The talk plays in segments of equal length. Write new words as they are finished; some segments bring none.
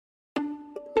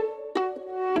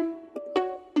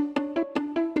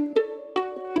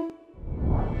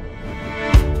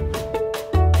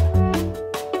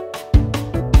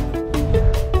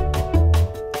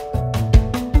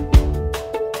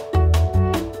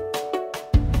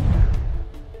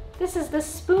this is the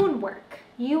spoon work.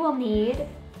 You will need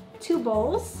 2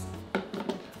 bowls.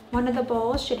 One of the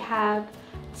bowls should have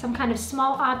some kind of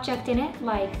small object in it,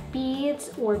 like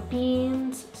beads or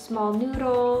beans, small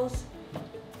noodles.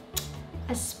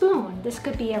 A spoon. This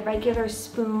could be a regular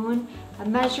spoon, a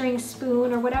measuring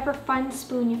spoon, or whatever fun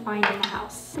spoon you find in the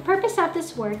house. The purpose of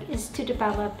this work is to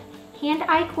develop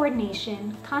hand-eye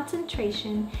coordination,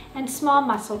 concentration, and small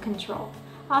muscle control.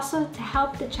 Also to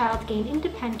help the child gain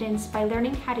independence by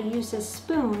learning how to use a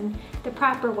spoon the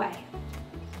proper way.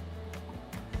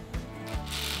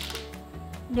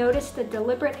 Notice the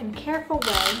deliberate and careful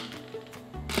way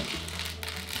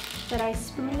that I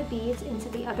spoon the beads into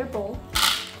the other bowl.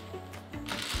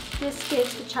 This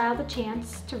gives the child a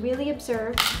chance to really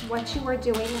observe what you are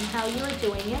doing and how you are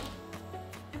doing it.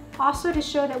 Also to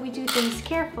show that we do things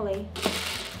carefully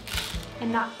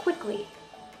and not quickly.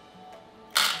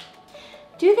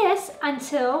 Do this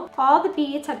until all the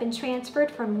beads have been transferred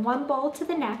from one bowl to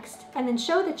the next, and then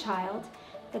show the child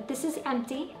that this is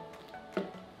empty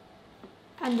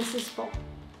and this is full.